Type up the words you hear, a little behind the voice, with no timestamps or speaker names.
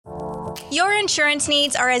Your insurance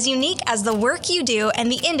needs are as unique as the work you do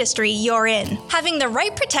and the industry you're in. Having the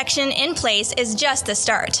right protection in place is just the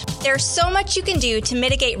start. There's so much you can do to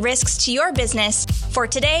mitigate risks to your business for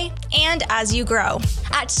today and as you grow.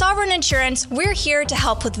 At Sovereign Insurance, we're here to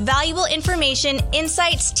help with valuable information,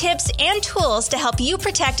 insights, tips, and tools to help you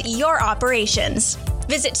protect your operations.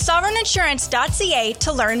 Visit sovereigninsurance.ca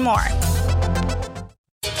to learn more.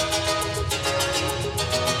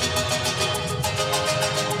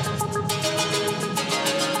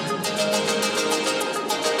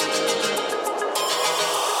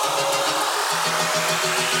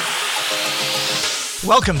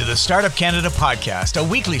 Welcome to the Startup Canada podcast, a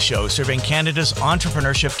weekly show serving Canada's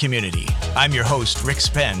entrepreneurship community. I'm your host, Rick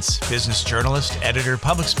Spence, business journalist, editor,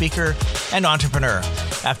 public speaker, and entrepreneur.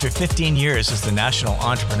 After 15 years as the national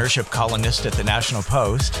entrepreneurship columnist at the National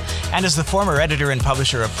Post, and as the former editor and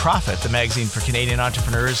publisher of Profit, the magazine for Canadian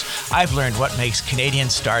entrepreneurs, I've learned what makes Canadian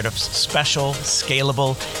startups special,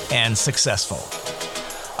 scalable, and successful.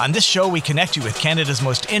 On this show, we connect you with Canada's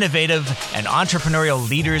most innovative and entrepreneurial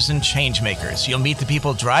leaders and changemakers. You'll meet the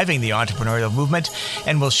people driving the entrepreneurial movement,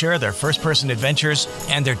 and we'll share their first-person adventures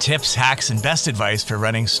and their tips, hacks, and best advice for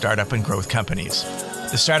running startup and growth companies.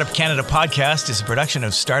 The Startup Canada podcast is a production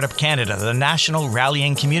of Startup Canada, the national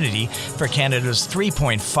rallying community for Canada's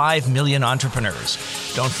 3.5 million entrepreneurs.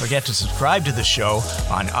 Don't forget to subscribe to the show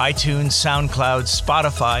on iTunes, SoundCloud,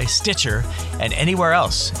 Spotify, Stitcher, and anywhere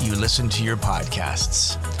else you listen to your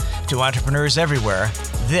podcasts. To entrepreneurs everywhere,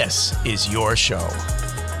 this is your show.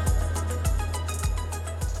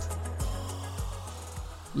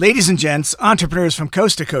 Ladies and gents, entrepreneurs from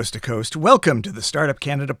coast to coast to coast, welcome to the Startup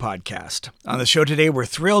Canada podcast. On the show today, we're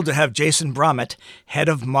thrilled to have Jason Bromett, Head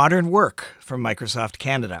of Modern Work from Microsoft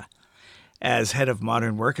Canada. As Head of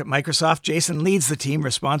Modern Work at Microsoft, Jason leads the team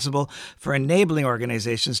responsible for enabling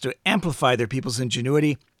organizations to amplify their people's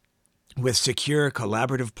ingenuity with secure,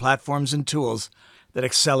 collaborative platforms and tools that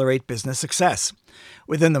accelerate business success.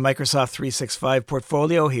 Within the Microsoft 365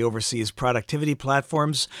 portfolio, he oversees productivity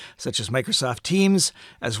platforms such as Microsoft Teams,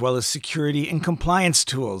 as well as security and compliance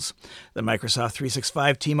tools. The Microsoft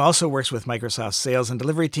 365 team also works with Microsoft sales and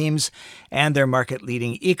delivery teams and their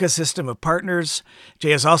market-leading ecosystem of partners.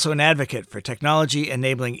 Jay is also an advocate for technology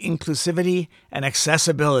enabling inclusivity and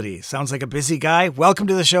accessibility. Sounds like a busy guy. Welcome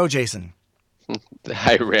to the show, Jason.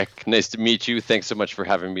 Hi, Rick. Nice to meet you. Thanks so much for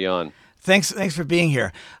having me on. Thanks for being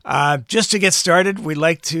here. Just to get started, we'd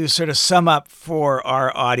like to sort of sum up for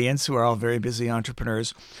our audience, who are all very busy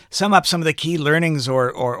entrepreneurs, sum up some of the key learnings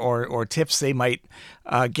or tips they might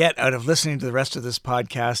get out of listening to the rest of this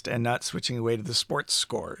podcast and not switching away to the sports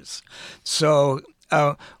scores. So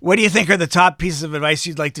what do you think are the top pieces of advice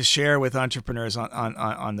you'd like to share with entrepreneurs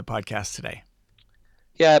on the podcast today?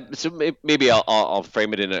 Yeah, so maybe I'll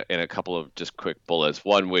frame it in a couple of just quick bullets.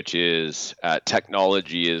 One, which is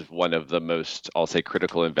technology is one of the most, I'll say,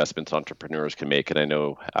 critical investments entrepreneurs can make. And I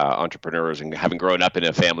know entrepreneurs, and having grown up in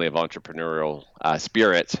a family of entrepreneurial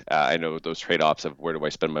spirit, I know those trade-offs of where do I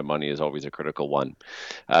spend my money is always a critical one.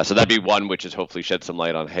 So that'd be one, which is hopefully shed some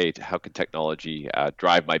light on, hey, how can technology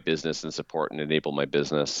drive my business and support and enable my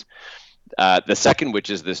business? The second,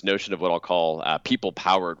 which is this notion of what I'll call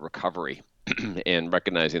people-powered recovery. And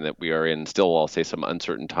recognizing that we are in still, I'll say, some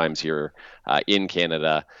uncertain times here in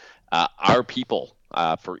Canada, our people,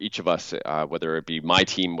 for each of us, whether it be my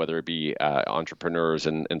team, whether it be entrepreneurs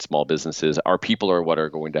and small businesses, our people are what are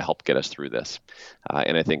going to help get us through this.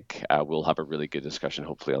 And I think we'll have a really good discussion,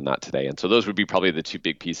 hopefully, on that today. And so those would be probably the two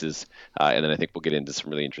big pieces. And then I think we'll get into some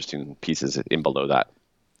really interesting pieces in below that.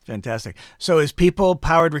 Fantastic. So is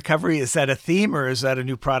people-powered recovery, is that a theme or is that a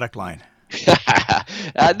new product line?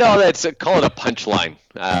 No, call it a punchline.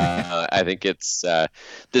 I think it's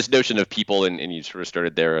this notion of people, and you sort of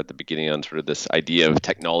started there at the beginning on sort of this idea of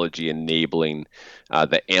technology enabling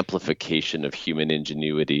the amplification of human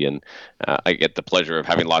ingenuity. And I get the pleasure of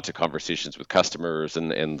having lots of conversations with customers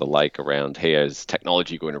and the like around, hey, is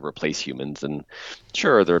technology going to replace humans? And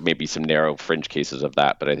sure, there may be some narrow fringe cases of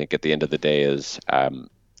that, but I think at the end of the day is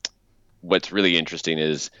what's really interesting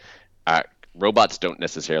is robots don't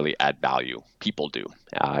necessarily add value. People do.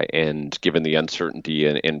 And given the uncertainty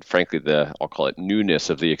and frankly, I'll call it newness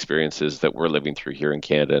of the experiences that we're living through here in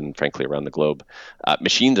Canada and frankly around the globe,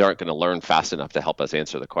 machines aren't going to learn fast enough to help us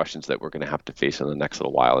answer the questions that we're going to have to face in the next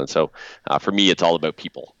little while. And so for me, it's all about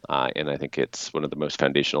people. And I think it's one of the most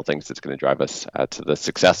foundational things that's going to drive us to the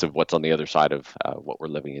success of what's on the other side of what we're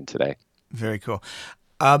living in today. Very cool.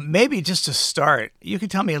 Maybe just to start, you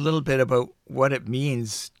could tell me a little bit about what it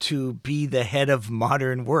means to be the head of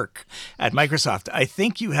modern work at Microsoft. I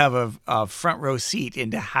think you have a front row seat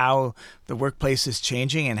into how the workplace is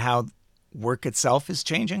changing and how work itself is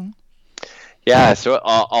changing. Yeah, so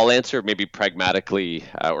I'll answer maybe pragmatically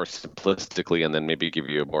or simplistically, and then maybe give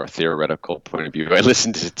you a more theoretical point of view. I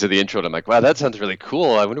listened to the intro and I'm like, wow, that sounds really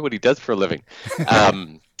cool. I wonder what he does for a living.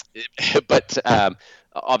 Um, but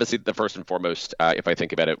obviously, the first and foremost, if I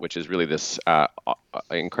think about it, which is really this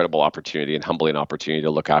incredible opportunity and humbling opportunity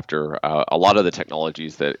to look after a lot of the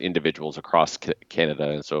technologies that individuals across Canada.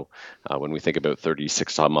 And so when we think about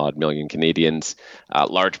 36 some odd million Canadians, a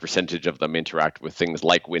large percentage of them interact with things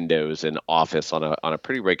like Windows and Office on a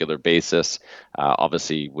pretty regular basis.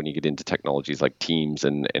 Obviously, when you get into technologies like Teams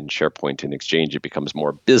and SharePoint and Exchange, it becomes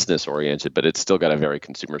more business oriented, but it's still got a very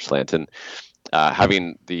consumer slant. And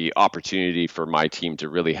having the opportunity for my team to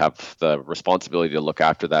really have the responsibility to look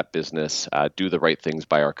after that business, do the right things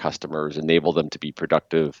by our customers, enable them to be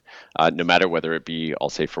productive, no matter whether it be, I'll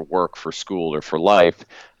say, for work, for school, or for life,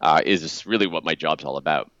 is really what my job's all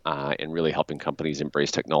about. And really helping companies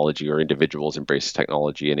embrace technology, or individuals embrace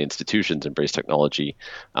technology, and institutions embrace technology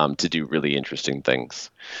to do really interesting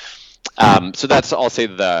things. So that's, I'll say,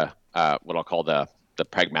 the what I'll call the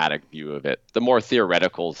pragmatic view of it. The more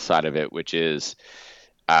theoretical side of it, which is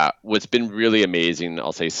what's been really amazing,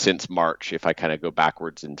 I'll say, since March, if I kind of go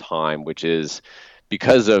backwards in time, which is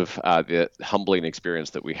because of the humbling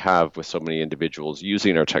experience that we have with so many individuals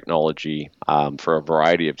using our technology for a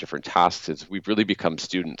variety of different tasks, is we've really become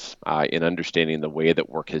students in understanding the way that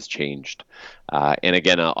work has changed. And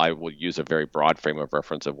again, I will use a very broad frame of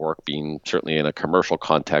reference of work being certainly in a commercial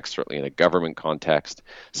context, certainly in a government context,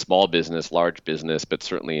 small business, large business, but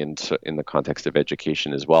certainly in the context of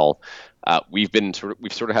education as well. We've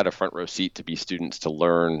sort of had a front row seat to be students, to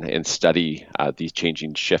learn and study these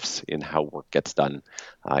changing shifts in how work gets done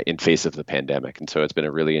in face of the pandemic. And so it's been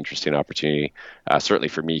a really interesting opportunity, certainly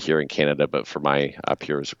for me here in Canada, but for my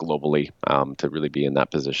peers globally, to really be in that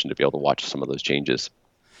position to be able to watch some of those changes.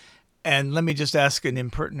 And let me just ask an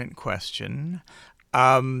impertinent question.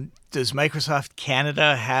 Does Microsoft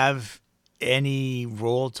Canada have any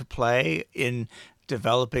role to play in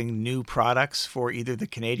developing new products for either the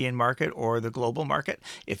Canadian market or the global market?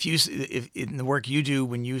 If in the work you do,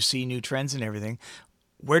 when you see new trends and everything,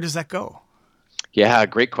 where does that go? Yeah,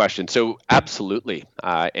 great question. So absolutely.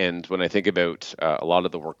 And when I think about a lot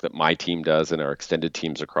of the work that my team does and our extended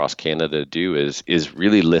teams across Canada do is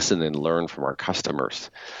really listen and learn from our customers.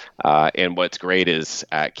 And what's great is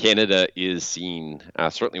Canada is seen,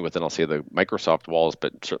 certainly within, I'll say, the Microsoft walls,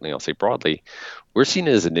 but certainly I'll say broadly, we're seen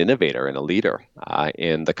as an innovator and a leader.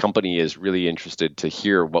 And the company is really interested to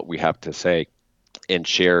hear what we have to say and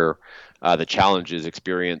share the challenges,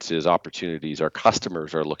 experiences, opportunities our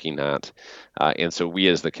customers are looking at. And so we,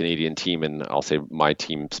 as the Canadian team, and I'll say my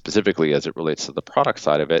team specifically as it relates to the product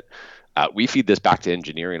side of it, we feed this back to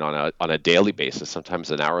engineering on a daily basis,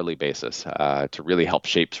 sometimes an hourly basis, to really help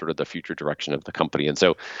shape sort of the future direction of the company. And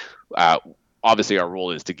so obviously our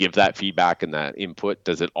role is to give that feedback and that input.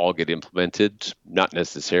 Does it all get implemented? Not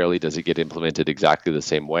necessarily. Does it get implemented exactly the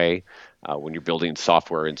same way? When you're building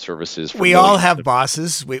software and services, we all have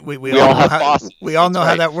bosses. We all have bosses. We all know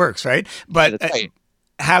how that works, right? But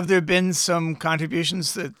have there been some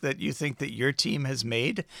contributions that you think that your team has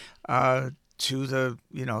made to the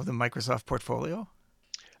Microsoft portfolio?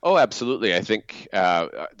 Oh, absolutely. I think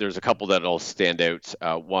there's a couple that'll stand out.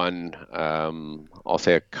 One, I'll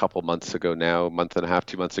say a couple months ago now, month and a half,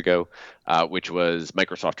 2 months ago, which was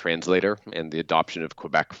Microsoft Translator and the adoption of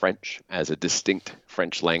Quebec French as a distinct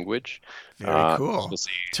French language. Very cool.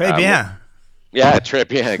 Très bien. Yeah,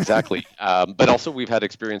 trip. Yeah, exactly. But also we've had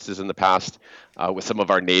experiences in the past with some of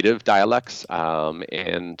our native dialects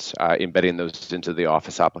and embedding those into the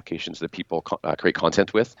Office applications that people create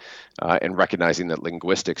content with, and recognizing that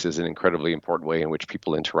linguistics is an incredibly important way in which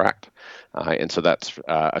people interact. And so that's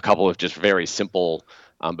a couple of just very simple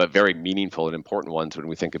but very meaningful and important ones when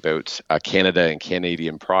we think about Canada and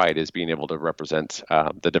Canadian pride as being able to represent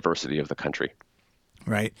the diversity of the country.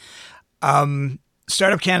 Right.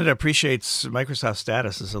 Startup Canada appreciates Microsoft's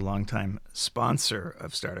status as a longtime sponsor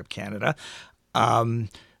of Startup Canada.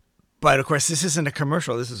 But of course, this isn't a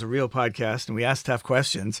commercial. This is a real podcast, and we ask tough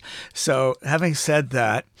questions. So having said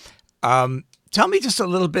that, tell me just a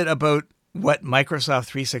little bit about what Microsoft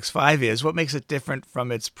 365 is. What makes it different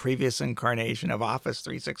from its previous incarnation of Office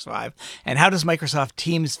 365? And how does Microsoft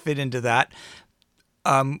Teams fit into that?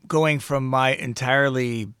 Going from my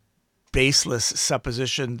entirely baseless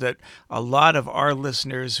supposition that a lot of our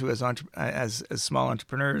listeners who as small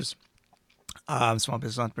entrepreneurs, small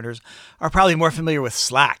business entrepreneurs, are probably more familiar with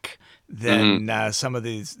Slack than some of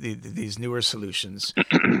these newer solutions.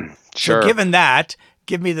 Sure. So given that,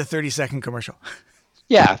 give me the 30-second commercial.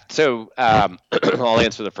 Yeah. So I'll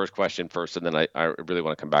answer the first question first, and then I really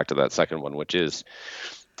want to come back to that second one, which is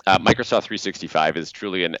Microsoft 365 is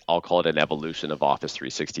truly I'll call it an evolution of Office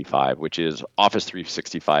 365, which is Office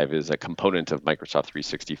 365 is a component of Microsoft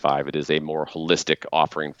 365. It is a more holistic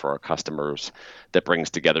offering for our customers that brings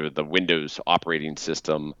together the Windows operating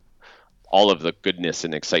system, all of the goodness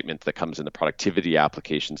and excitement that comes in the productivity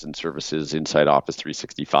applications and services inside Office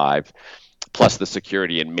 365, plus the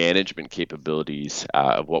security and management capabilities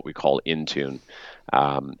of what we call Intune.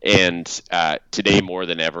 And today, more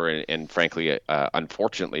than ever, and frankly,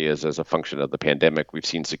 unfortunately, as a function of the pandemic, we've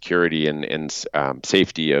seen security and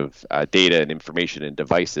safety of data and information and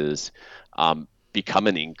devices become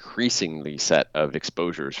an increasingly set of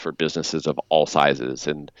exposures for businesses of all sizes.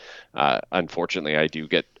 And unfortunately, I do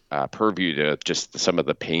get purview to just some of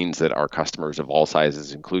the pains that our customers of all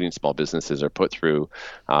sizes, including small businesses, are put through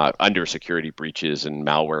under security breaches and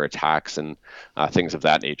malware attacks and things of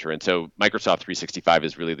that nature. And so Microsoft 365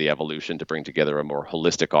 is really the evolution to bring together a more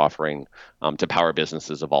holistic offering to power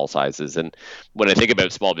businesses of all sizes. And when I think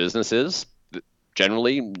about small businesses,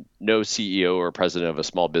 generally, no CEO or president of a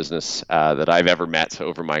small business that I've ever met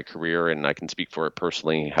over my career, and I can speak for it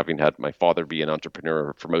personally, having had my father be an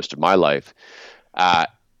entrepreneur for most of my life,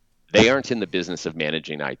 they aren't in the business of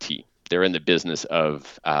managing IT. They're in the business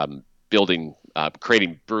of building,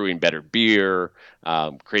 brewing better beer,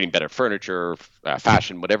 creating better furniture,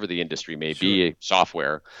 fashion, whatever the industry may be,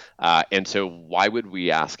 software. And so why would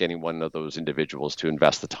we ask any one of those individuals to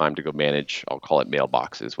invest the time to go manage, I'll call it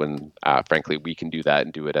mailboxes, when frankly, we can do that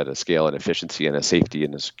and do it at a scale and efficiency and a safety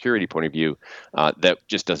and a security point of view that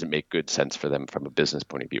just doesn't make good sense for them from a business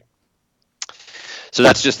point of view. So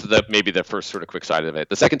that's just maybe the first sort of quick side of it.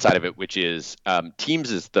 The second side of it, which is Teams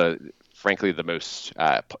is frankly the most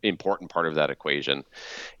important part of that equation.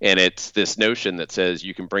 And it's this notion that says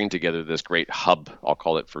you can bring together this great hub, I'll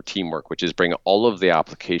call it, for teamwork, which is bring all of the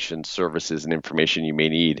applications, services, and information you may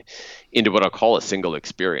need into what I'll call a single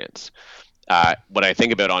experience. When I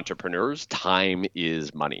think about entrepreneurs, time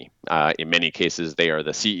is money. In many cases, they are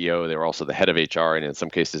the CEO, they're also the head of HR, and in some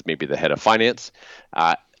cases, maybe the head of finance.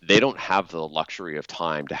 They don't have the luxury of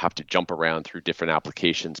time to have to jump around through different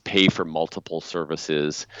applications, pay for multiple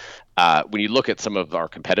services. When you look at some of our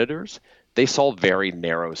competitors, they solve very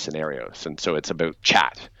narrow scenarios. And so it's about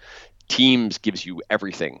chat. Teams gives you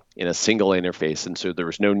everything in a single interface. And so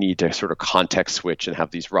there's no need to sort of context switch and have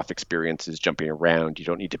these rough experiences jumping around. You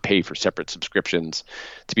don't need to pay for separate subscriptions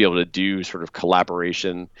to be able to do sort of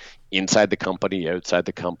collaboration inside the company, outside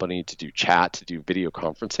the company, to do chat, to do video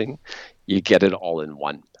conferencing. You get it all in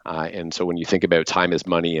one. And so when you think about time is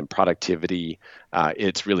money and productivity,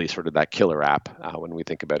 it's really sort of that killer app when we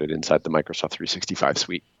think about it inside the Microsoft 365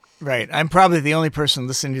 suite. Right. I'm probably the only person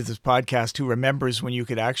listening to this podcast who remembers when you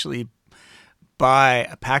could actually buy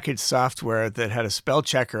a packaged software that had a spell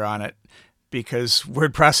checker on it because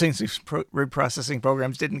word processing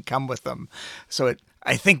programs didn't come with them. So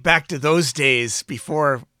I think back to those days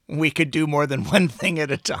before we could do more than one thing at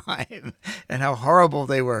a time and how horrible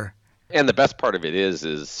they were. And the best part of it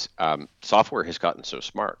is software has gotten so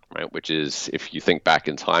smart, right? Which is, if you think back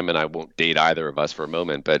in time, and I won't date either of us for a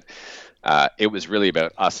moment, but it was really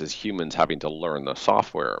about us as humans having to learn the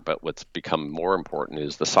software. But what's become more important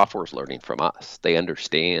is the software is learning from us. They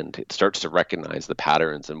understand. It starts to recognize the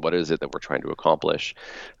patterns and what is it that we're trying to accomplish,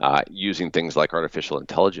 using things like artificial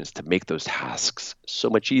intelligence to make those tasks so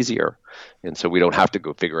much easier. And so we don't have to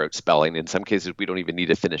go figure out spelling. In some cases, we don't even need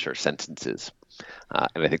to finish our sentences.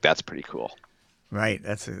 And I think that's pretty cool. Right.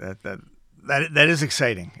 That is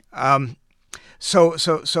exciting.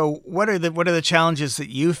 So what are the challenges that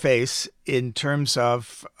you face in terms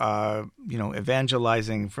of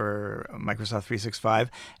evangelizing for Microsoft 365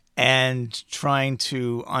 and trying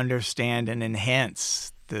to understand and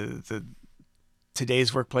enhance the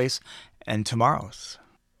today's workplace and tomorrow's?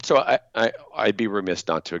 So I'd be remiss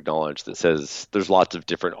not to acknowledge that says there's lots of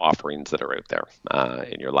different offerings that are out there.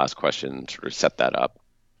 And your last question sort of set that up.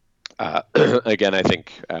 Again, I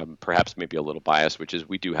think perhaps maybe a little biased, which is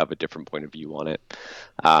we do have a different point of view on it,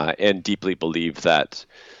 and deeply believe that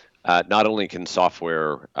not only can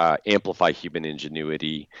software amplify human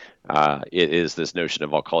ingenuity, it is this notion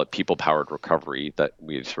of, I'll call it people-powered recovery that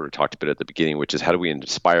we sort of talked about at the beginning, which is how do we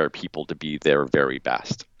inspire people to be their very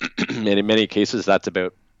best? And in many cases, that's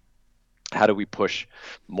about how do we push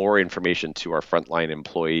more information to our frontline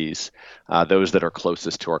employees, those that are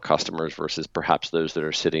closest to our customers versus perhaps those that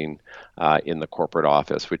are sitting in the corporate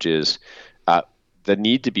office, which is the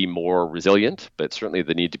need to be more resilient, but certainly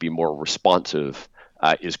the need to be more responsive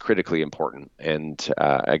is critically important. And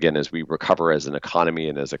again, as we recover as an economy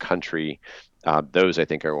and as a country, those I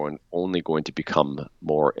think are only going to become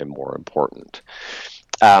more and more important.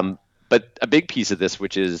 But a big piece of this,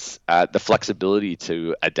 which is the flexibility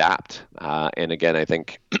to adapt. And again, I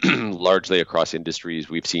think largely across industries,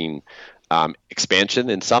 we've seen expansion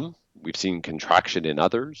in some, we've seen contraction in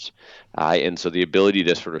others. And so the ability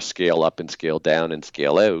to sort of scale up and scale down and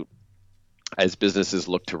scale out as businesses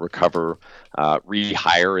look to recover,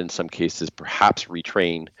 rehire in some cases, perhaps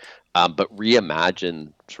retrain, but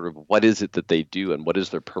reimagine sort of what is it that they do and what is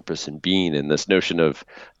their purpose in being. And this notion of,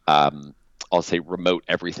 I'll say remote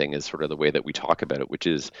everything is sort of the way that we talk about it, which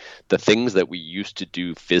is the things that we used to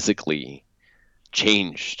do physically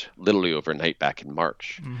changed literally overnight back in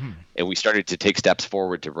March. Mm-hmm. And we started to take steps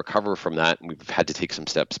forward to recover from that. And we've had to take some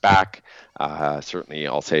steps back. Certainly,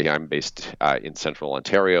 I'll say I'm based in central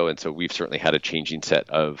Ontario. And so we've certainly had a changing set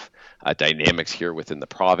of dynamics here within the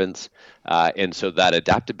province. And so that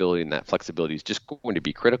adaptability and that flexibility is just going to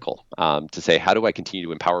be critical to say, how do I continue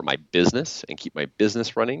to empower my business and keep my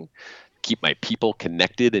business running? Keep my people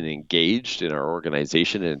connected and engaged in our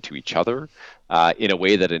organization and to each other in a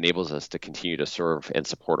way that enables us to continue to serve and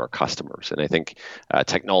support our customers. And I think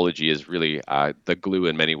technology is really the glue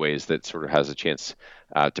in many ways that sort of has a chance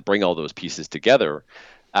to bring all those pieces together.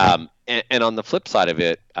 And on the flip side of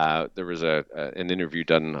it, there was an interview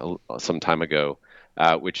done some time ago,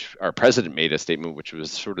 which our president made a statement, which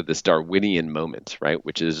was sort of this Darwinian moment, right?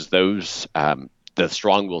 Which is those, the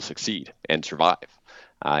strong will succeed and survive.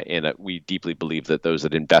 And we deeply believe that those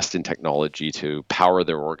that invest in technology to power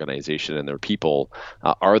their organization and their people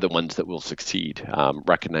are the ones that will succeed,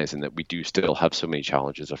 recognizing that we do still have so many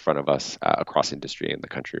challenges in front of us across industry in the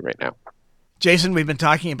country right now. Jason, we've been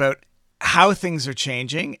talking about how things are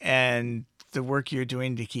changing and the work you're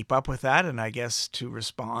doing to keep up with that, and I guess to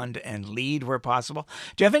respond and lead where possible.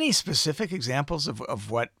 Do you have any specific examples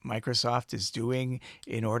of what Microsoft is doing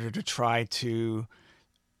in order to try to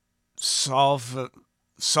solve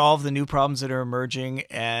the new problems that are emerging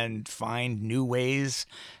and find new ways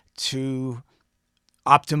to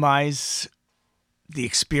optimize the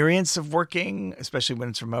experience of working, especially when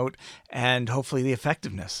it's remote, and hopefully the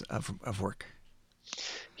effectiveness of work?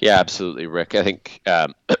 Yeah, absolutely, Rick. I think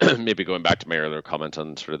maybe going back to my earlier comment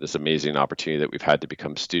on sort of this amazing opportunity that we've had to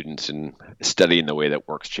become students in studying the way that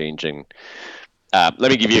work's changing. Let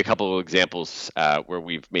me give you a couple of examples where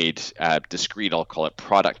we've made discrete, I'll call it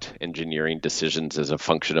product engineering decisions as a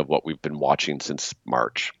function of what we've been watching since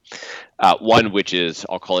March. One, which is,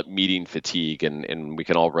 I'll call it meeting fatigue, and we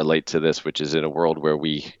can all relate to this, which is in a world where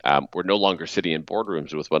we're no longer sitting in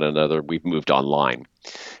boardrooms with one another, we've moved online.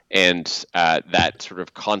 And that sort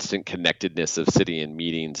of constant connectedness of sitting in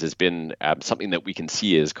meetings has been something that we can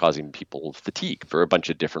see is causing people fatigue for a bunch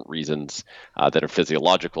of different reasons that are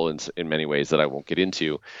physiological in many ways that I won't get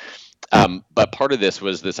into. But part of this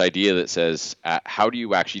was this idea that says, how do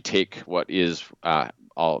you actually take what is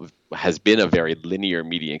has been a very linear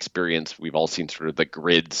meeting experience? We've all seen sort of the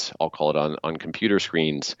grids, I'll call it, on computer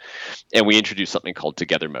screens. And we introduced something called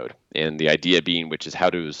Together Mode. And the idea being, which is how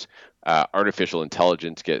does artificial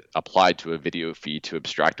intelligence get applied to a video feed to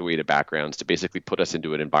abstract away the backgrounds to basically put us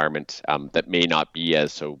into an environment that may not be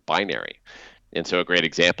as so binary. And so a great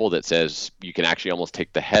example that says you can actually almost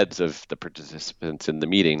take the heads of the participants in the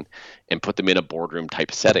meeting and put them in a boardroom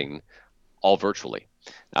type setting, all virtually.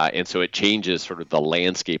 And so it changes sort of the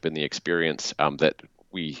landscape and the experience that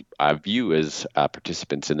we view as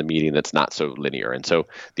participants in the meeting that's not so linear. And so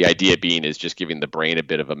the idea being is just giving the brain a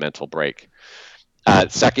bit of a mental break.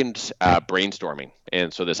 Second, brainstorming.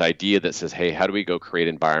 And so this idea that says, hey, how do we go create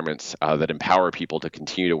environments that empower people to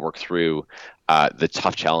continue to work through the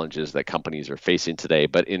tough challenges that companies are facing today,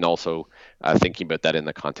 but in also thinking about that in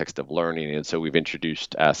the context of learning. And so we've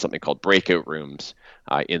introduced something called breakout rooms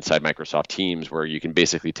inside Microsoft Teams, where you can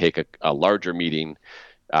basically take a larger meeting,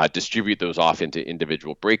 distribute those off into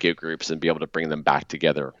individual breakout groups and be able to bring them back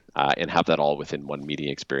together and have that all within one meeting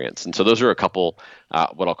experience. And so those are a couple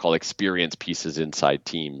what I'll call experience pieces inside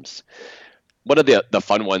Teams. One of the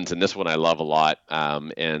fun ones, and this one I love a lot,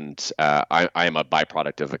 and I am a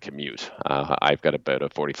byproduct of a commute. I've got about a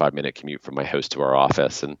 45-minute commute from my house to our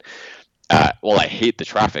office, and well, I hate the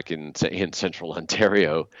traffic in central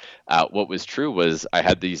Ontario. What was true was I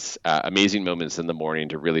had these amazing moments in the morning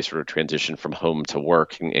to really sort of transition from home to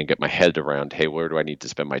work and get my head around, hey, where do I need to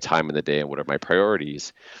spend my time in the day and what are my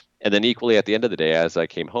priorities? And then equally at the end of the day, as I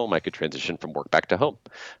came home, I could transition from work back to home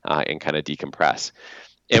and kind of decompress.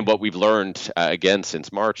 And what we've learned, again,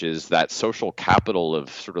 since March is that social capital of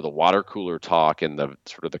sort of the water cooler talk and the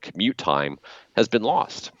sort of the commute time has been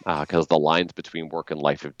lost because the lines between work and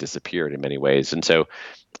life have disappeared in many ways. And so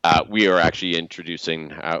we are actually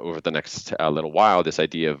introducing over the next little while this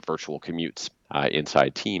idea of virtual commutes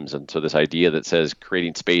inside teams. And so this idea that says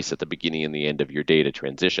creating space at the beginning and the end of your day to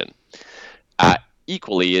transition.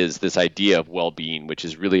 Equally is this idea of well-being, which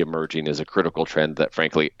is really emerging as a critical trend that,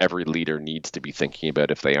 frankly, every leader needs to be thinking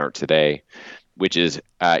about if they aren't today, which is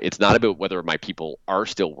it's not about whether my people are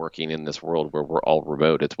still working in this world where we're all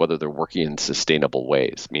remote. It's whether they're working in sustainable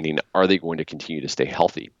ways, meaning are they going to continue to stay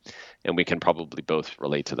healthy? And we can probably both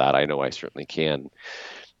relate to that. I know I certainly can.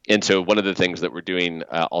 And so one of the things that we're doing,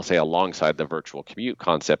 I'll say alongside the virtual commute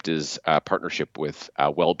concept, is partnership with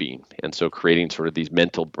well-being. And so creating sort of these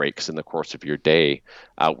mental breaks in the course of your day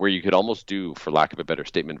where you could almost do, for lack of a better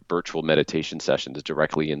statement, virtual meditation sessions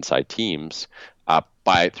directly inside Teams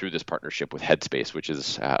through this partnership with Headspace, which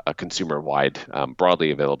is a consumer-wide, broadly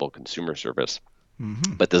available consumer service.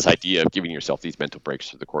 Mm-hmm. But this idea of giving yourself these mental breaks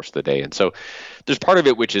through the course of the day. And so there's part of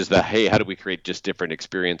it, which is the, hey, how do we create just different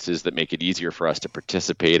experiences that make it easier for us to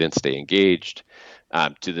participate and stay engaged,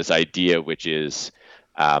 to this idea, which is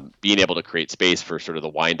being able to create space for sort of the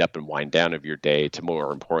wind up and wind down of your day, to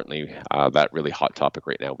more importantly, that really hot topic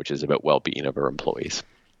right now, which is about well-being of our employees.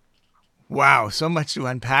 Wow, so much to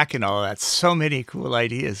unpack in all of that. So many cool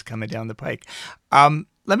ideas coming down the pike.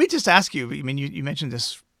 Let me just ask you, I mean, you mentioned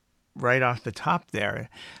this right off the top there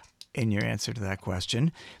in your answer to that question.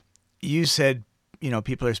 You said,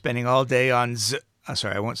 people are spending all day on,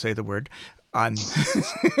 sorry, I won't say the word, on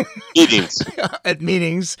meetings, at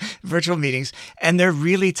meetings, virtual meetings, and they're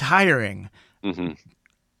really tiring. Mm-hmm.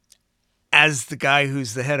 As the guy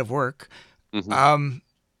who's the head of work, mm-hmm.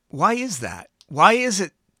 Why is that? Why is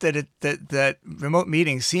it that remote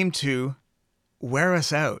meetings seem to wear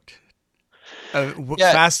us out?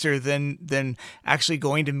 Faster than actually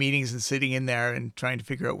going to meetings and sitting in there and trying to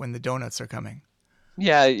figure out when the donuts are coming.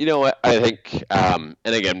 Yeah, I think, and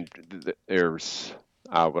again, there's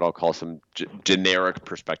what I'll call some generic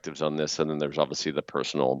perspectives on this, and then there's obviously the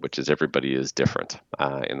personal, which is everybody is different,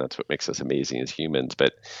 and that's what makes us amazing as humans.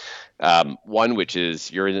 But one, which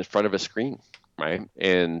is you're in front of a screen, right?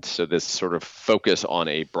 And so this sort of focus on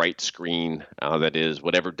a bright screen that is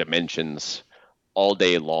whatever dimensions all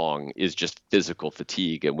day long is just physical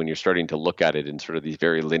fatigue. And when you're starting to look at it in sort of these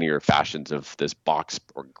very linear fashions of this box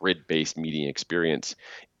or grid-based meeting experience,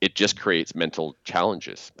 it just creates mental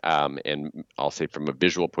challenges. And I'll say from a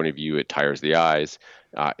visual point of view, it tires the eyes.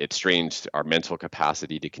 It strains our mental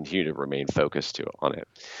capacity to continue to remain focused on it.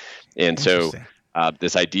 And so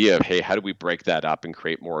this idea of, hey, how do we break that up and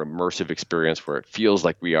create more immersive experience where it feels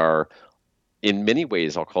like we are, in many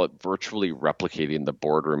ways, I'll call it virtually replicating the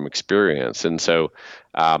boardroom experience. And so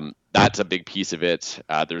that's a big piece of it.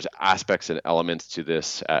 There's aspects and elements to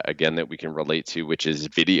this, again, that we can relate to, which is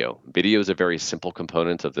video. Video is a very simple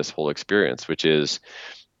component of this whole experience, which is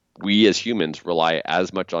we as humans rely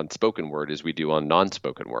as much on spoken word as we do on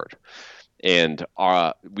non-spoken word. And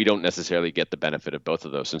we don't necessarily get the benefit of both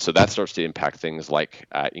of those. And so that starts to impact things like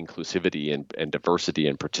inclusivity and diversity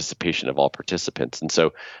and participation of all participants. And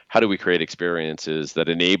so how do we create experiences that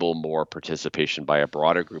enable more participation by a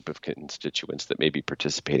broader group of constituents that may be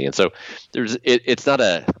participating? And so it's not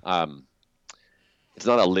a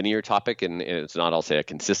linear topic, and it's not, I'll say, a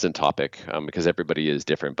consistent topic because everybody is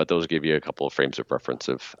different. But those give you a couple of frames of reference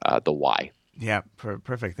of the why. Yeah,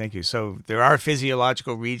 perfect. Thank you. So there are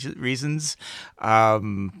physiological reasons,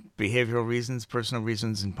 behavioral reasons, personal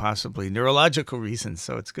reasons, and possibly neurological reasons.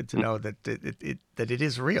 So it's good to know that it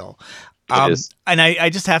is real. It is. And I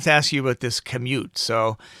just have to ask you about this commute.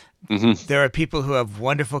 So there are people who have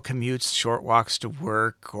wonderful commutes, short walks to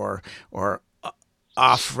work, or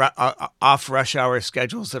off rush hour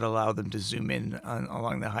schedules that allow them to zoom in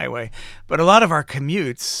along the highway. But a lot of our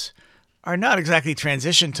commutes are not exactly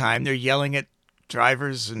transition time. They're yelling at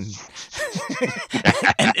drivers and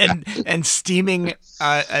and steaming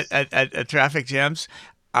at traffic jams.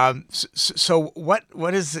 So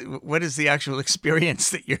what is the actual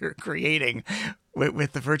experience that you're creating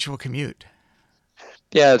with the virtual commute?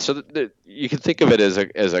 Yeah, so you can think of it as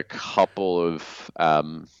a couple of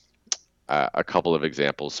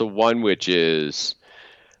examples. So one, which is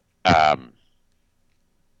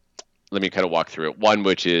let me kind of walk through it. One,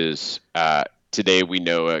 which is today we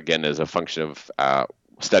know, again, as a function of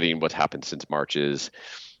studying what's happened since March, is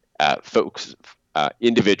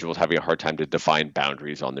individuals having a hard time to define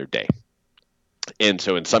boundaries on their day. And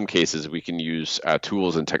so in some cases, we can use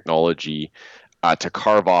tools and technology to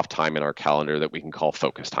carve off time in our calendar that we can call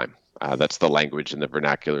focus time. That's the language and the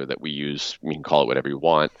vernacular that we use. We can call it whatever you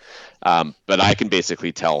want. But I can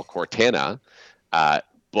basically tell Cortana,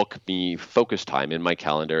 book me focus time in my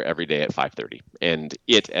calendar every day at 5:30. And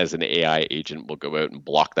it, as an AI agent, will go out and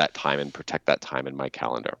block that time and protect that time in my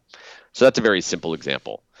calendar. So that's a very simple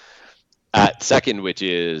example. Second, which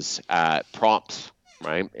is prompts,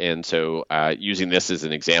 right? And so using this as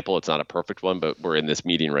an example, it's not a perfect one, but we're in this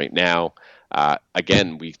meeting right now.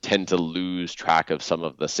 Again, we tend to lose track of some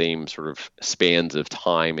of the same sort of spans of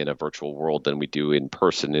time in a virtual world than we do in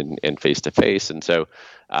person and face-to-face. And so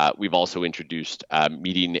we've also introduced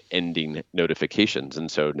meeting ending notifications.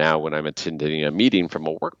 And so now when I'm attending a meeting from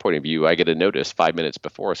a work point of view, I get a notice 5 minutes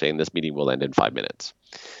before saying this meeting will end in 5 minutes.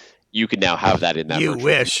 You can now have that in that. You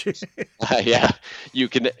wish. Yeah, you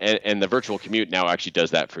can. And the virtual commute now actually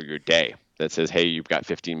does that for your day. That says, hey, you've got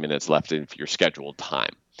 15 minutes left of your scheduled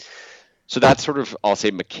time. So that's sort of, I'll say,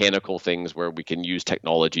 mechanical things where we can use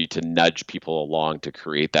technology to nudge people along to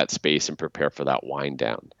create that space and prepare for that wind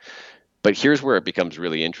down. But here's where it becomes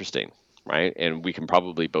really interesting, right? And we can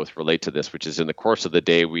probably both relate to this, which is in the course of the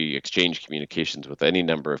day, we exchange communications with any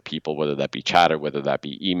number of people, whether that be chat or whether that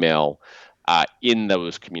be email. In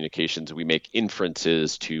those communications, we make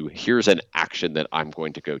inferences to here's an action that I'm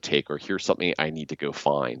going to go take, or here's something I need to go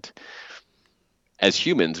find. As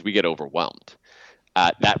humans, we get overwhelmed.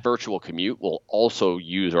 That virtual commute will also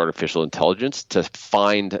use artificial intelligence to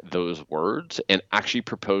find those words and actually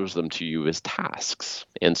propose them to you as tasks.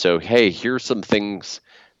 And so, hey, here's some things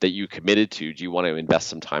that you committed to. Do you want to invest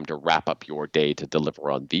some time to wrap up your day to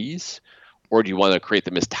deliver on these? Or do you want to create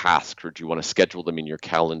them as tasks, or do you want to schedule them in your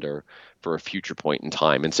calendar for a future point in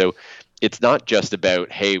time? And so it's not just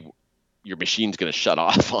about, hey, your machine's going to shut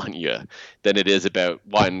off on you. Then it is about,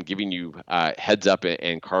 one, giving you heads up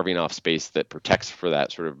and carving off space that protects for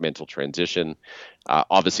that sort of mental transition.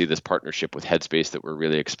 Obviously, this partnership with Headspace that we're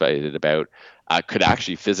really excited about could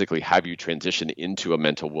actually physically have you transition into a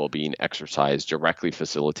mental well-being exercise directly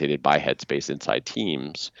facilitated by Headspace inside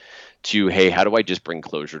Teams to, hey, how do I just bring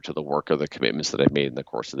closure to the work or the commitments that I've made in the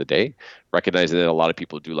course of the day? Recognizing that a lot of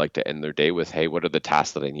people do like to end their day with, hey, what are the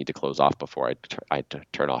tasks that I need to close off before I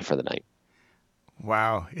turn off for the night?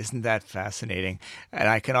 Wow, isn't that fascinating? And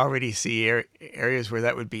I can already see areas where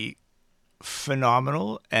that would be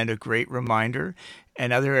phenomenal and a great reminder,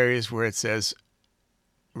 and other areas where it says,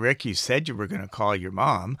 Rick, you said you were going to call your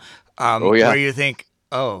mom, where you think,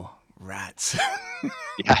 oh, rats.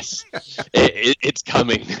 Yes, it's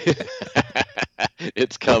coming.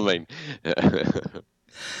 It's coming.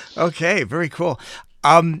 Okay, very cool.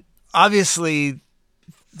 Obviously,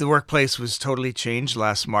 the workplace was totally changed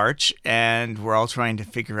last March, and we're all trying to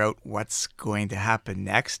figure out what's going to happen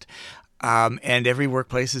next. And every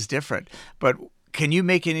workplace is different. But can you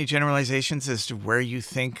make any generalizations as to where you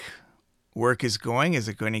think work is going? Is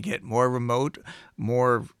it going to get more remote,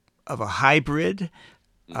 more of a hybrid,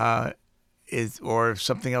 or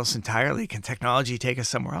something else entirely? Can technology take us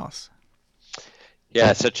somewhere else?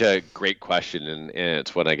 Yeah, it's such a great question, and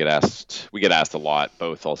it's one we get asked a lot,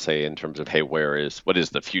 both I'll say in terms of, hey, what is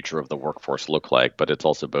the future of the workforce look like, but it's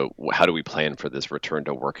also about how do we plan for this return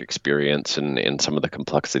to work experience and some of the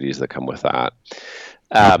complexities that come with that.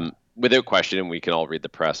 Without question, and we can all read the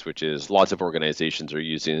press, which is lots of organizations are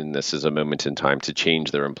using this as a moment in time to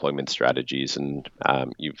change their employment strategies. And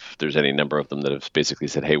there's any number of them that have basically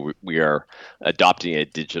said, hey, we are adopting a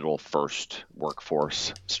digital first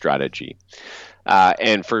workforce strategy.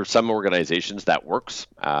 And for some organizations that works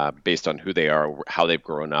based on who they are, how they've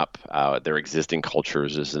grown up, their existing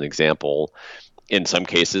cultures as an example. In some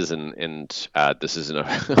cases, and this isn't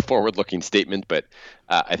a forward-looking statement, but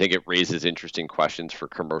I think it raises interesting questions for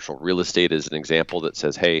commercial real estate as an example that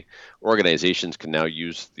says, hey, organizations can now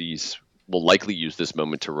will likely use this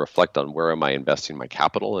moment to reflect on where am I investing my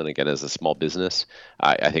capital. And again, as a small business,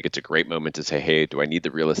 I think it's a great moment to say, hey, do I need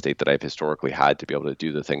the real estate that I've historically had to be able to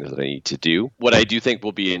do the things that I need to do? What I do think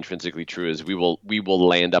will be intrinsically true is we will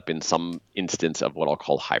land up in some instance of what I'll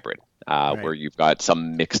call hybrid. Right. Where you've got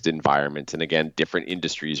some mixed environment. And again, different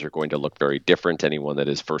industries are going to look very different. Anyone that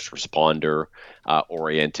is first responder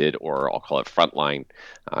oriented, or I'll call it frontline.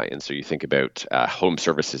 And so you think about home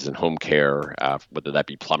services and home care, whether that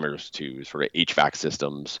be plumbers to sort of HVAC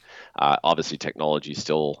systems. Obviously, technology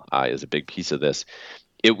still is a big piece of this.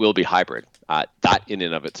 It will be hybrid. That in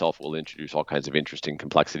and of itself will introduce all kinds of interesting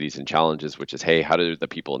complexities and challenges, which is, hey, how do the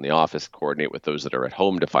people in the office coordinate with those that are at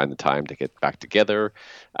home to find the time to get back together?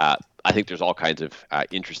 I think there's all kinds of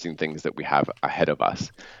interesting things that we have ahead of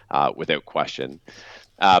us, without question.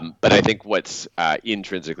 But I think what's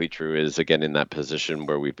intrinsically true is, again, in that position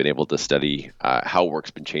where we've been able to study how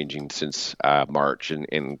work's been changing since March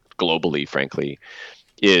and globally, frankly,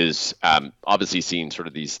 is obviously seeing sort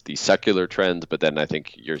of these secular trends, but then I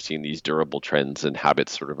think you're seeing these durable trends and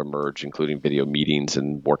habits sort of emerge, including video meetings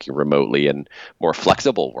and working remotely and more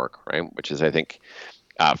flexible work, right? Which is, I think,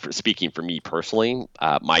 speaking for me personally,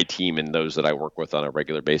 my team and those that I work with on a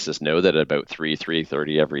regular basis know that at about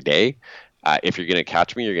 3:30 every day, if you're going to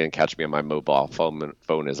catch me, you're going to catch me on my mobile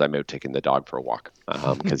phone as I'm out taking the dog for a walk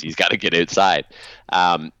because he's got to get outside.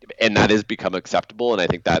 And that has become acceptable. And I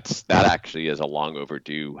think that actually is a long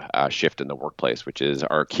overdue shift in the workplace, which is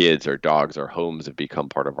our kids, our dogs, our homes have become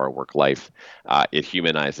part of our work life. It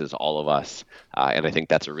humanizes all of us. And I think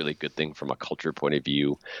that's a really good thing from a culture point of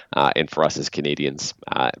view and for us as Canadians.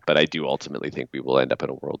 But I do ultimately think we will end up in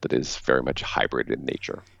a world that is very much hybrid in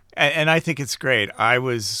nature. And I think it's great. I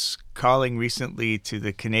was calling recently to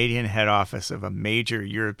the Canadian head office of a major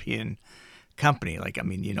European company,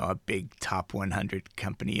 a big top 100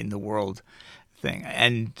 company in the world thing.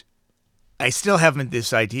 And I still haven't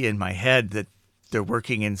this idea in my head that they're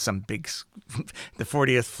working in the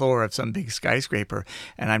 40th floor of some big skyscraper.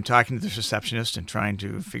 And I'm talking to this receptionist and trying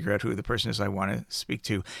to figure out who the person is I want to speak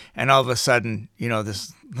to. And all of a sudden,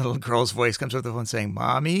 this little girl's voice comes over the phone saying,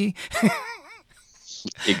 "Mommy."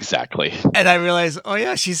 Exactly. And I realized, oh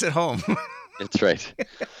yeah, she's at home. That's right.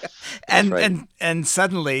 And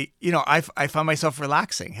suddenly, I found myself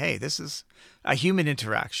relaxing. Hey, this is a human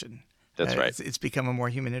interaction. That's right. It's become a more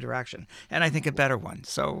human interaction, and I think a better one.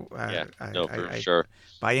 So for sure.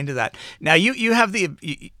 Buy into that. Now you're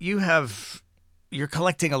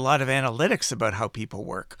collecting a lot of analytics about how people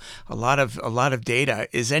work, a lot of data.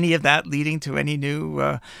 Is any of that leading to any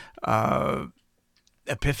new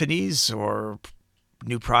epiphanies or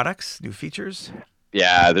new products, new features?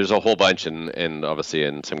 Yeah, there's a whole bunch, and obviously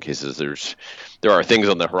in some cases there are things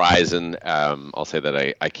on the horizon. I'll say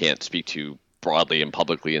that I can't speak to broadly and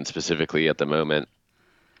publicly and specifically at the moment.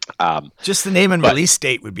 Just the name and release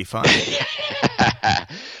date would be fine.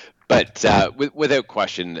 But without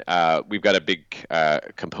question, we've got a big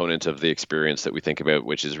component of the experience that we think about,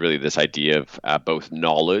 which is really this idea of both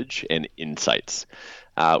knowledge and insights.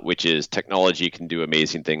 Which is technology can do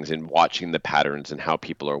amazing things in watching the patterns and how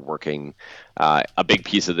people are working. A big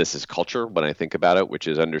piece of this is culture when I think about it, which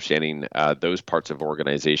is understanding those parts of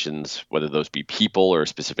organizations, whether those be people or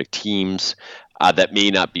specific teams, that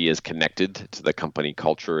may not be as connected to the company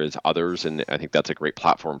culture as others. And I think that's a great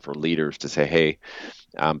platform for leaders to say, hey,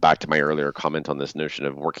 back to my earlier comment on this notion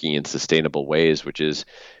of working in sustainable ways, which is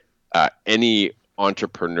any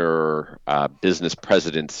entrepreneur, business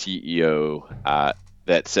president, CEO,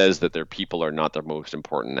 that says that their people are not their most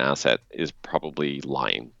important asset is probably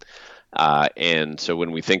lying. And so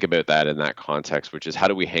when we think about that in that context, which is how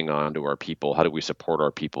do we hang on to our people? How do we support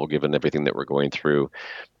our people given everything that we're going through?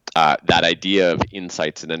 That idea of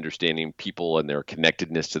insights and understanding people and their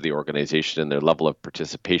connectedness to the organization and their level of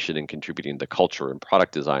participation in contributing to culture and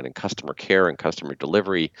product design and customer care and customer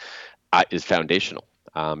delivery is foundational.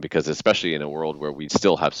 Because especially in a world where we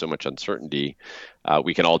still have so much uncertainty,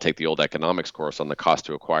 we can all take the old economics course on the cost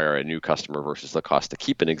to acquire a new customer versus the cost to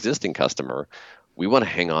keep an existing customer. We want to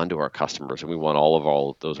hang on to our customers, and we want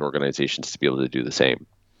all those organizations to be able to do the same.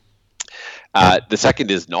 The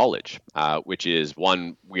second is knowledge, which is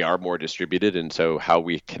one, we are more distributed. And so how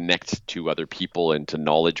we connect to other people and to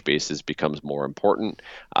knowledge bases becomes more important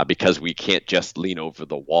because we can't just lean over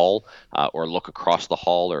the wall or look across the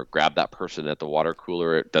hall or grab that person at the water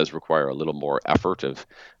cooler. It does require a little more effort of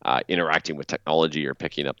interacting with technology or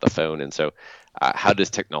picking up the phone. And so how does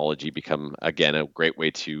technology become, again, a great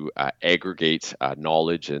way to aggregate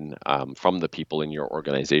knowledge and from the people in your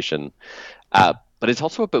organization? But it's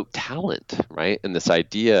also about talent, right? And this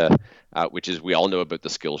idea, which is we all know about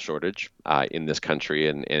the skill shortage in this country,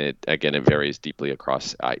 and it varies deeply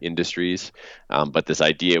across industries. But this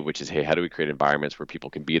idea, which is, hey, how do we create environments where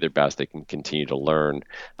people can be their best, they can continue to learn,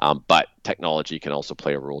 but technology can also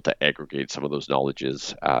play a role to aggregate some of those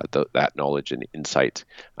knowledges, that knowledge and insight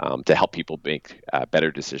to help people make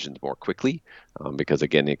better decisions more quickly. Because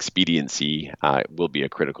again, expediency will be a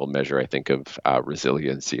critical measure, I think, of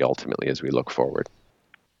resiliency ultimately as we look forward.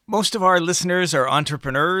 Most of our listeners are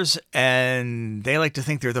entrepreneurs, and they like to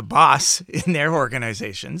think they're the boss in their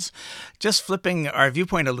organizations. Just flipping our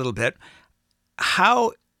viewpoint a little bit,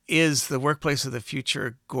 how is the workplace of the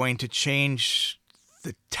future going to change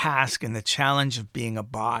the task and the challenge of being a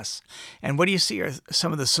boss? And what do you see are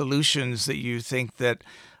some of the solutions that you think that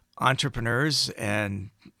entrepreneurs and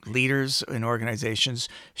leaders in organizations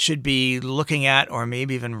should be looking at, or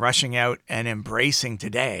maybe even rushing out and embracing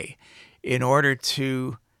today in order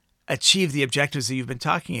to achieve the objectives that you've been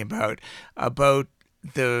talking about the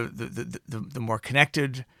more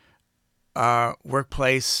connected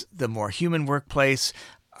workplace, the more human workplace,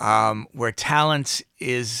 where talent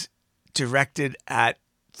is directed at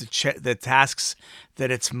the tasks that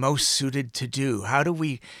it's most suited to do. How do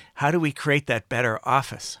we create that better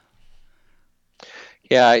office?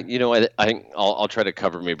 Yeah, I think I'll try to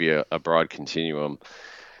cover maybe a broad continuum.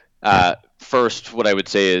 First, what I would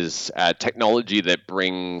say is technology that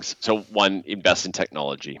brings, so one, invest in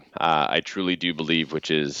technology. I truly do believe, which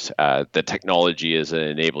is that technology is an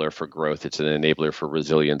enabler for growth. It's an enabler for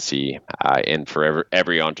resiliency, and for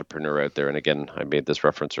every entrepreneur out there. And again, I made this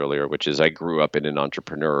reference earlier, which is I grew up in an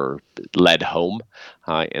entrepreneur-led home.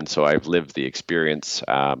 And so I've lived the experience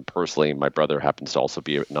personally. My brother happens to also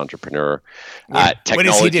be an entrepreneur. Technology what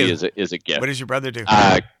does he do? Is a gift. What does your brother do?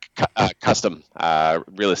 Custom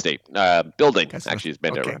real estate building. Custom. Actually, is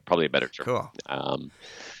probably a better term. Cool.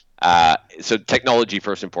 So technology,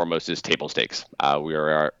 first and foremost, is table stakes. We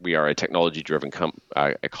are a technology-driven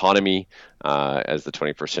economy. As the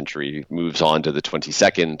 21st century moves on to the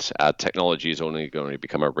 22nd, technology is only going to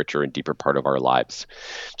become a richer and deeper part of our lives.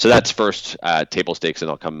 So that's first, table stakes,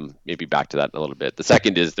 and I'll come maybe back to that in a little bit. The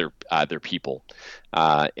second is their people.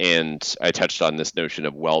 And I touched on this notion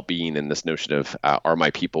of well-being and this notion of are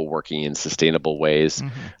my people working in sustainable ways?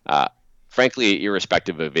 Mm-hmm. Frankly,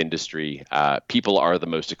 irrespective of industry, people are the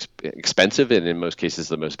most expensive and in most cases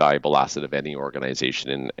the most valuable asset of any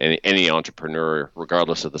organization. And any entrepreneur,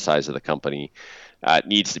 regardless of the size of the company,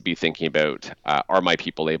 needs to be thinking about, are my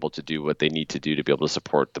people able to do what they need to do to be able to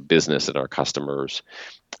support the business and our customers?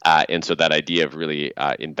 And so that idea of really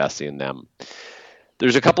investing in them.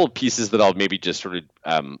 There's a couple of pieces that I'll maybe just sort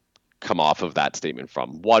of come off of that statement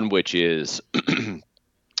from. One, which is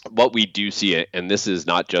what we do see, and this is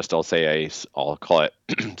not just, I'll call it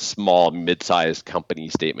small, mid-sized company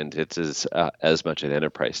statement. It's as much an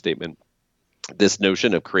enterprise statement. This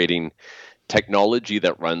notion of creating technology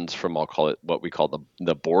that runs from, I'll call it what we call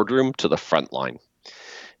the boardroom to the front line.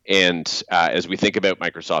 And as we think about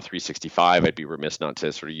Microsoft 365, I'd be remiss not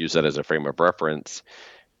to sort of use that as a frame of reference.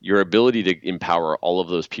 Your ability to empower all of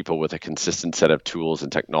those people with a consistent set of tools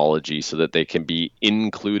and technology so that they can be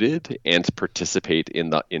included and participate in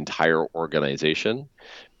the entire organization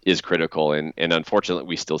is critical. And unfortunately,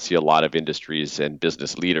 we still see a lot of industries and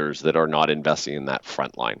business leaders that are not investing in that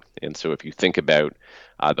front line. And so if you think about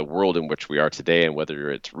the world in which we are today, and whether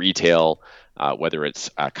it's retail, whether it's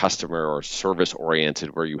customer or service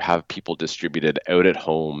oriented, where you have people distributed out at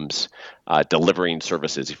homes, delivering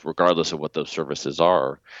services, regardless of what those services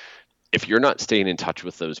are, if you're not staying in touch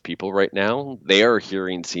with those people right now, they are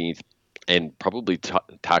hearing, seeing, and probably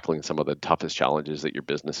tackling some of the toughest challenges that your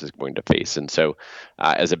business is going to face. And so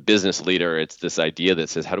as a business leader, it's this idea that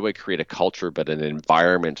says, how do I create a culture, but an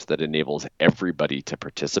environment that enables everybody to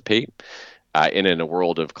participate? And in a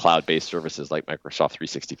world of cloud-based services like Microsoft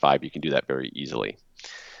 365, you can do that very easily.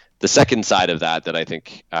 The second side of that I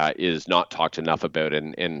think is not talked enough about,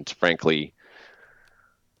 and frankly,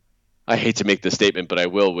 I hate to make this statement, but I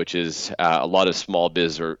will, which is a lot of small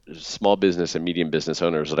business and medium business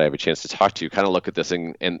owners that I have a chance to talk to kind of look at this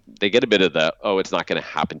and they get a bit of the, oh, it's not going to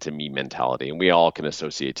happen to me mentality. And we all can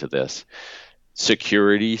associate to this.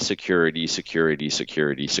 Security.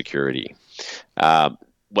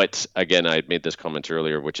 What, again, I made this comment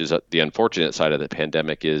earlier, which is the unfortunate side of the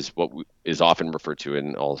pandemic is what is often referred to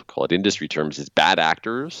in, I'll call it industry terms, is bad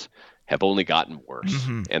actors have only gotten worse.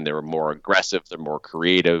 Mm-hmm. And they're more aggressive, they're more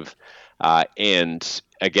creative. And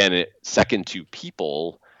again, second to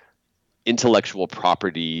people, intellectual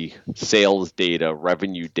property, sales data,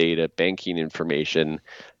 revenue data, banking information,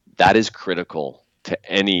 that is critical to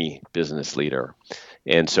any business leader.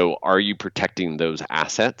 And so are you protecting those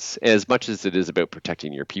assets as much as it is about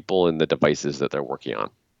protecting your people and the devices that they're working on?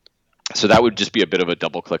 So that would just be a bit of a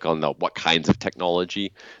double click on what kinds of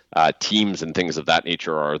technology, teams and things of that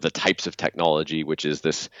nature are the types of technology, which is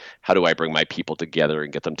this, how do I bring my people together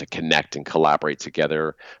and get them to connect and collaborate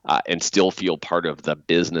together and still feel part of the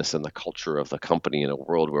business and the culture of the company in a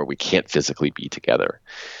world where we can't physically be together.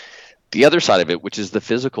 The other side of it, which is the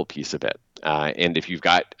physical piece of it. And if you've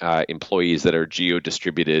got employees that are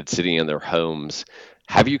geo-distributed, sitting in their homes,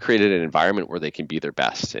 have you created an environment where they can be their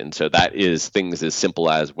best? And so that is things as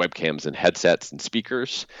simple as webcams and headsets and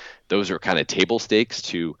speakers. Those are kind of table stakes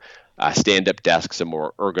to stand-up desks and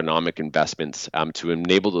more ergonomic investments to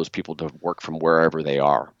enable those people to work from wherever they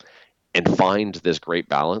are and find this great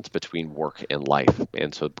balance between work and life.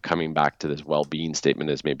 And so coming back to this well-being statement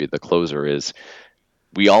as maybe the closer is,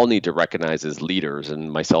 we all need to recognize as leaders,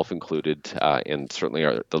 and myself included, and certainly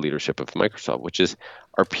the leadership of Microsoft, which is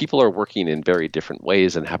our people are working in very different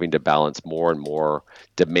ways and having to balance more and more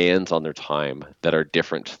demands on their time that are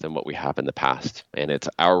different than what we have in the past. And it's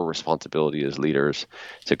our responsibility as leaders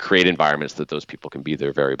to create environments that those people can be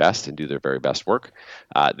their very best and do their very best work.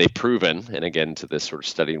 They've proven, and again, to this sort of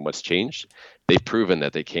studying what's changed, they've proven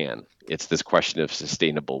that they can. It's this question of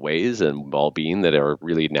sustainable ways and well-being that are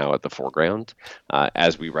really now at the foreground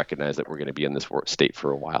as we recognize that we're going to be in this state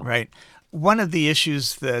for a while. Right. One of the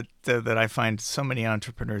issues that I find so many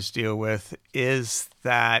entrepreneurs deal with is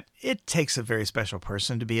that it takes a very special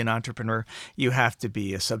person to be an entrepreneur. You have to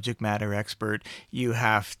be a subject matter expert. You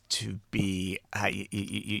have to be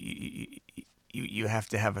you have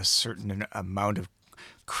to have a certain amount of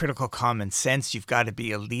critical common sense. You've got to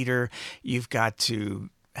be a leader. You've got to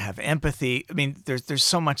have empathy. I mean, there's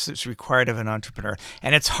so much that's required of an entrepreneur,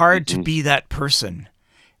 and it's hard to be that person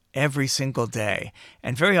every single day.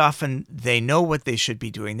 And very often they know what they should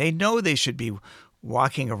be doing. They know they should be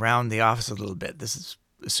walking around the office a little bit. This is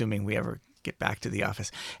assuming we ever get back to the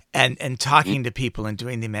office, and talking to people and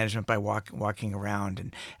doing the management by walking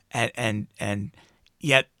around, and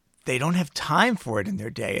yet they don't have time for it in their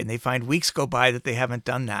day. And they find weeks go by that they haven't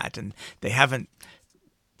done that, and they haven't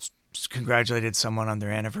congratulated someone on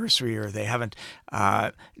their anniversary, or they haven't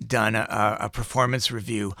done a performance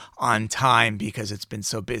review on time because it's been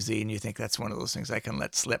so busy, and you think that's one of those things I can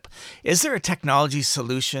let slip. Is there a technology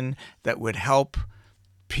solution that would help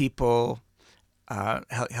people,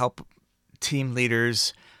 help team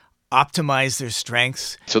leaders optimize their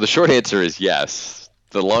strengths? So the short answer is yes.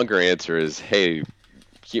 The longer answer is, hey,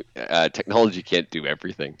 technology can't do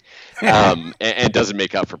everything, and doesn't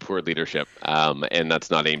make up for poor leadership. And that's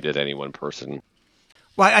not aimed at any one person.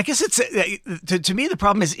 Well, I guess it's to me, the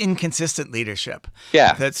problem is inconsistent leadership.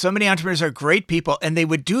 Yeah. That so many entrepreneurs are great people and they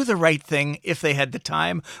would do the right thing if they had the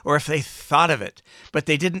time or if they thought of it, but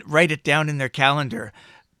they didn't write it down in their calendar.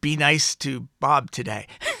 Be nice to Bob today.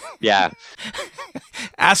 Yeah.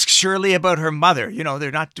 Ask Shirley about her mother. You know,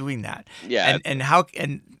 they're not doing that. Yeah. And how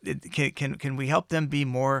can we help them be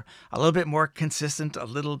a little bit more consistent, a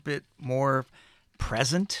little bit more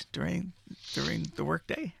present during the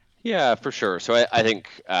workday? Yeah, for sure. So I think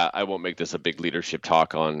I won't make this a big leadership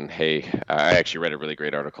talk on, hey, I actually read a really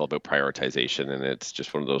great article about prioritization, and it's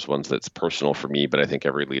just one of those ones that's personal for me, but I think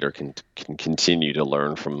every leader can continue to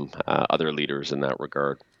learn from other leaders in that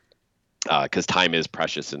regard. Because time is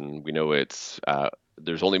precious, and we know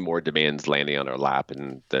there's only more demands landing on our lap,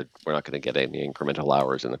 and that we're not going to get any incremental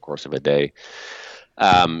hours in the course of a day.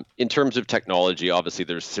 In terms of technology, obviously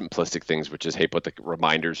there's simplistic things, which is, hey, put the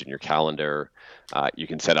reminders in your calendar. You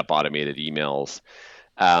can set up automated emails.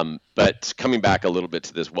 But coming back a little bit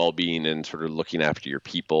to this well-being and sort of looking after your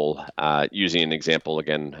people, using an example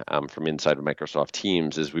again from inside of Microsoft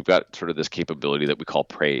Teams, is we've got sort of this capability that we call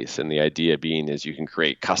praise. And the idea being is you can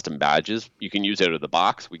create custom badges. You can use out of the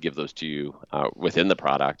box. We give those to you within the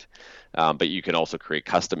product. But you can also create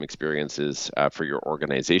custom experiences for your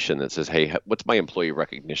organization that says, hey, what's my employee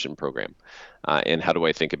recognition program? And how do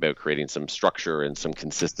I think about creating some structure and some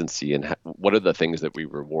consistency? And what are the things that we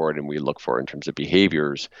reward and we look for in terms of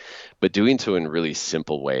behaviors? But doing so in really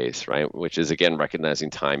simple ways, right? Which is, again,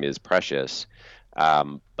 recognizing time is precious,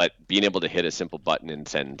 but being able to hit a simple button and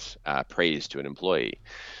send praise to an employee.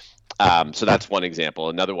 So that's one example.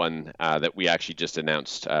 Another one that we actually just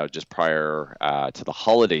announced just prior to the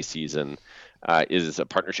holiday season is a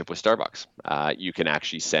partnership with Starbucks. You can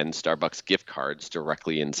actually send Starbucks gift cards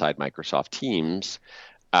directly inside Microsoft Teams.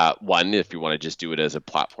 One, if you want to just do it as a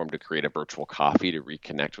platform to create a virtual coffee to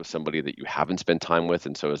reconnect with somebody that you haven't spent time with.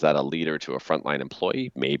 And so is that a leader to a frontline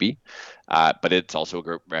employee? Maybe. But it's also a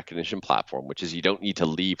group recognition platform, which is you don't need to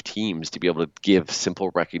leave Teams to be able to give simple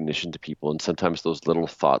recognition to people. And sometimes those little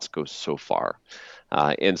thoughts go so far.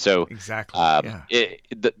 And so exactly.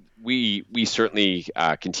 Yeah. We certainly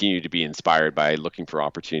continue to be inspired by looking for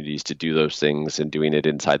opportunities to do those things and doing it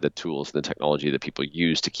inside the tools and the technology that people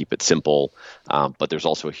use to keep it simple. But there's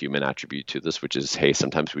also a human attribute to this, which is, hey,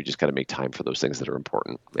 sometimes we just got to make time for those things that are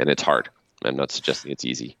important, and it's hard. I'm not suggesting it's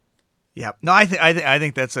easy. Yeah, no, I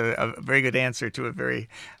think that's a very good answer to a very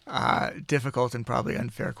difficult and probably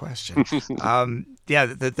unfair question.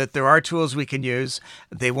 That there are tools we can use.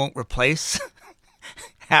 They won't replace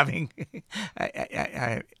having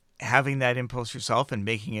that impulse yourself and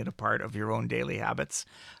making it a part of your own daily habits,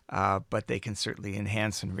 but they can certainly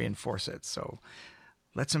enhance and reinforce it. So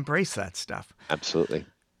let's embrace that stuff. Absolutely.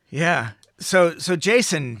 Yeah. So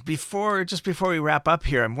Jason, before we wrap up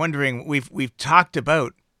here, I'm wondering, we've talked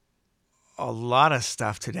about a lot of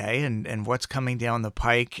stuff today and what's coming down the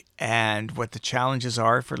pike and what the challenges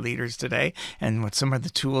are for leaders today and what some of the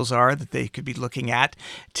tools are that they could be looking at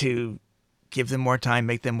to give them more time,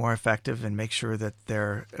 make them more effective, and make sure that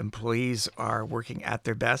their employees are working at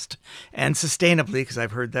their best and sustainably, because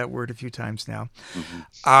I've heard that word a few times now.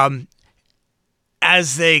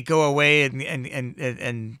 As they go away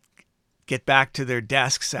and get back to their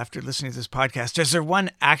desks after listening to this podcast, is there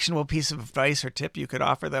one actionable piece of advice or tip you could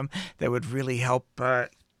offer them that would really help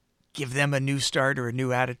give them a new start or a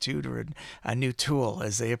new attitude or a new tool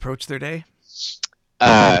as they approach their day?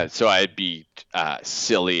 So I'd be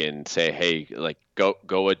silly and say, hey, like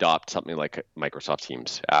go adopt something like Microsoft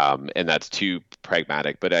Teams. And that's too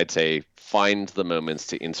pragmatic, but I'd say find the moments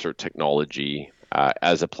to insert technology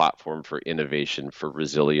as a platform for innovation, for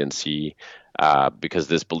resiliency, because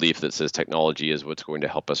this belief that says technology is what's going to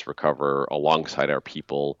help us recover alongside our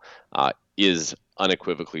people is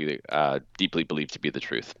unequivocally deeply believed to be the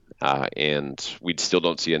truth. And we still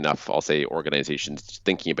don't see enough, I'll say, organizations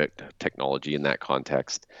thinking about technology in that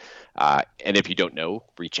context. And if you don't know,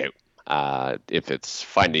 reach out. If it's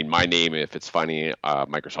finding my name, if it's finding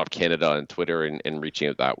Microsoft Canada on Twitter and reaching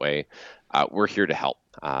out that way, we're here to help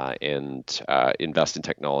and invest in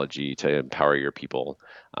technology to empower your people,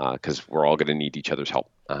 because we're all going to need each other's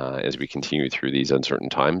help as we continue through these uncertain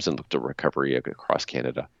times and look to recovery across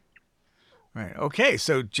Canada. Right. Okay.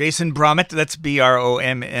 So Jason Brommet, that's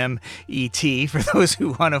Brommet, for those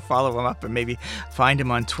who want to follow him up and maybe find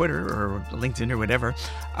him on Twitter or LinkedIn or whatever.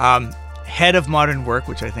 Head of Modern Work,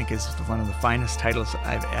 which I think is one of the finest titles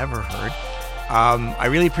I've ever heard. I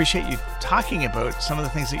really appreciate you talking about some of the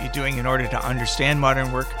things that you're doing in order to understand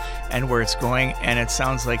modern work and where it's going. And it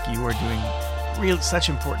sounds like you are doing such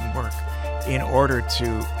important work in order to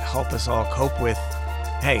help us all cope with,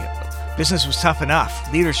 hey, business was tough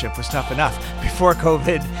enough. Leadership was tough enough before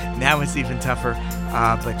COVID. Now it's even tougher.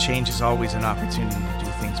 But change is always an opportunity to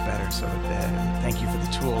do things better. So thank you for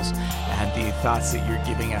the tools and the thoughts that you're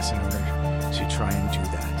giving us in order to try and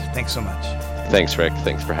do that. Thanks so much. Thanks, Rick.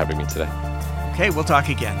 Thanks for having me today. Okay, we'll talk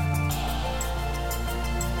again.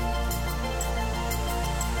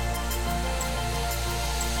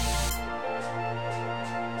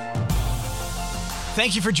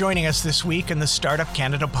 Thank you for joining us this week in the Startup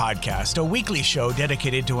Canada podcast, a weekly show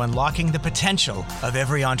dedicated to unlocking the potential of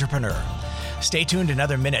every entrepreneur. Stay tuned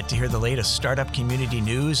another minute to hear the latest startup community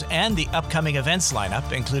news and the upcoming events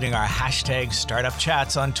lineup, including our hashtag Startup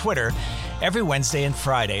Chats on Twitter every Wednesday and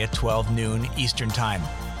Friday at 12 noon Eastern Time.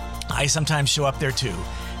 I sometimes show up there too.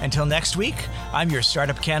 Until next week, I'm your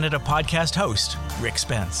Startup Canada podcast host, Rick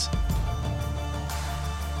Spence.